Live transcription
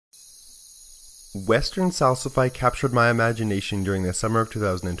Western Salsify captured my imagination during the summer of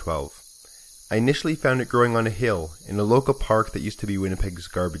 2012. I initially found it growing on a hill in a local park that used to be Winnipeg's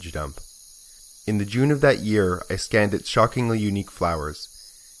garbage dump. In the June of that year, I scanned its shockingly unique flowers.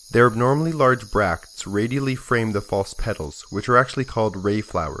 Their abnormally large bracts radially frame the false petals, which are actually called ray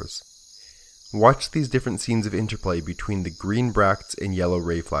flowers. Watch these different scenes of interplay between the green bracts and yellow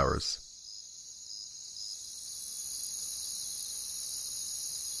ray flowers.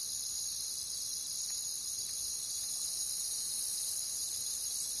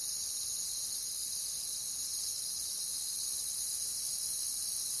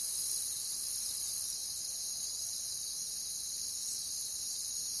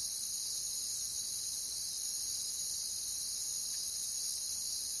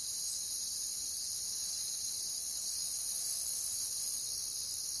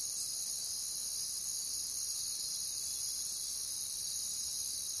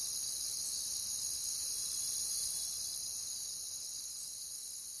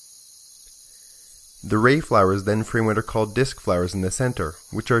 The ray flowers then frame what are called disc flowers in the center,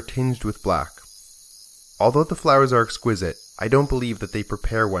 which are tinged with black. Although the flowers are exquisite, I don't believe that they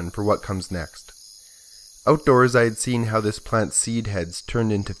prepare one for what comes next. Outdoors I had seen how this plant's seed heads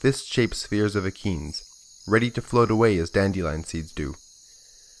turned into fist-shaped spheres of achenes, ready to float away as dandelion seeds do.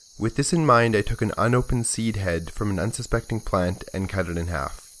 With this in mind, I took an unopened seed head from an unsuspecting plant and cut it in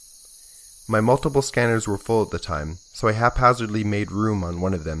half. My multiple scanners were full at the time, so I haphazardly made room on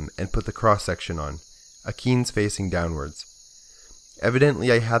one of them and put the cross-section on, achenes facing downwards.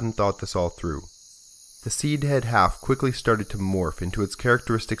 Evidently I hadn't thought this all through. The seed head half quickly started to morph into its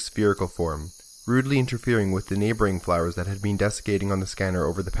characteristic spherical form, rudely interfering with the neighboring flowers that had been desiccating on the scanner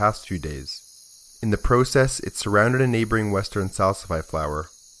over the past few days. In the process, it surrounded a neighboring Western Salsify flower,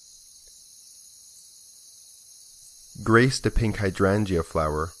 graced a pink hydrangea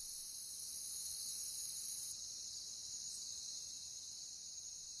flower,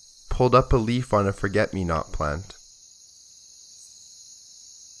 pulled up a leaf on a forget-me-not plant,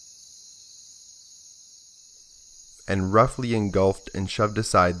 and roughly engulfed and shoved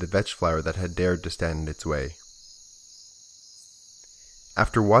aside the vetch flower that had dared to stand in its way.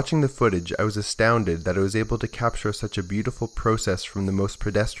 After watching the footage, I was astounded that I was able to capture such a beautiful process from the most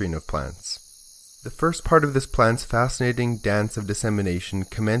pedestrian of plants. The first part of this plant's fascinating dance of dissemination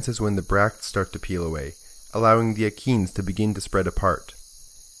commences when the bracts start to peel away, allowing the achenes to begin to spread apart.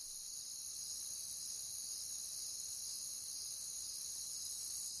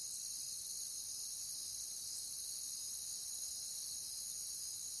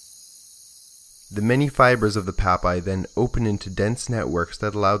 The many fibers of the papae then open into dense networks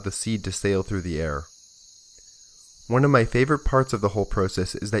that allow the seed to sail through the air. One of my favorite parts of the whole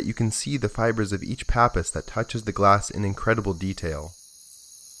process is that you can see the fibers of each pappus that touches the glass in incredible detail.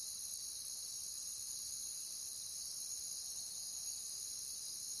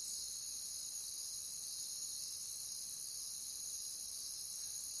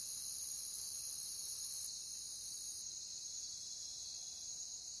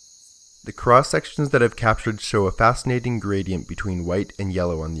 The cross-sections that I've captured show a fascinating gradient between white and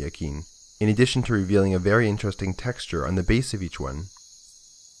yellow on the achene, in addition to revealing a very interesting texture on the base of each one.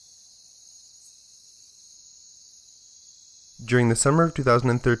 During the summer of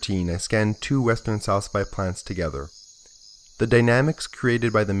 2013, I scanned two Western Salsify plants together. The dynamics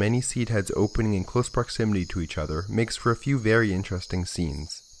created by the many seed heads opening in close proximity to each other makes for a few very interesting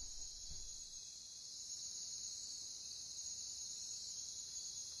scenes.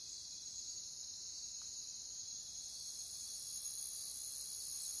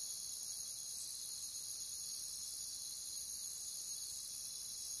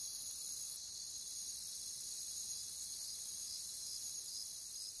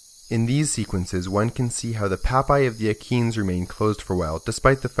 In these sequences, one can see how the papae of the achenes remain closed for a while,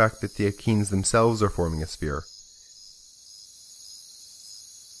 despite the fact that the achenes themselves are forming a sphere.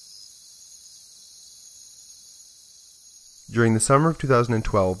 During the summer of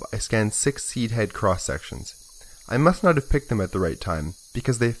 2012, I scanned 6 seed head cross-sections. I must not have picked them at the right time,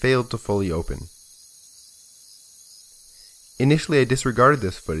 because they failed to fully open. Initially I disregarded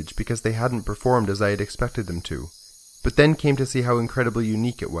this footage because they hadn't performed as I had expected them to, but then came to see how incredibly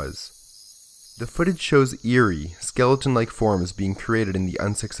unique it was. The footage shows eerie, skeleton-like forms being created in the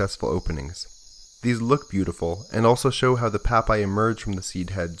unsuccessful openings. These look beautiful, and also show how the papae emerge from the seed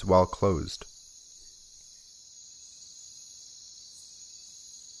heads while closed.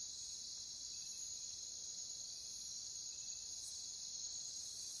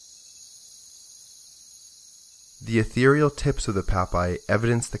 The ethereal tips of the papae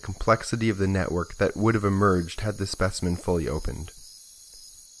evidence the complexity of the network that would have emerged had the specimen fully opened.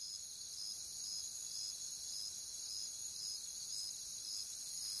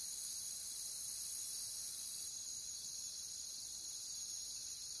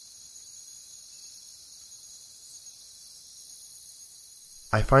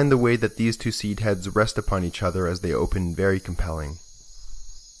 I find the way that these two seed heads rest upon each other as they open very compelling.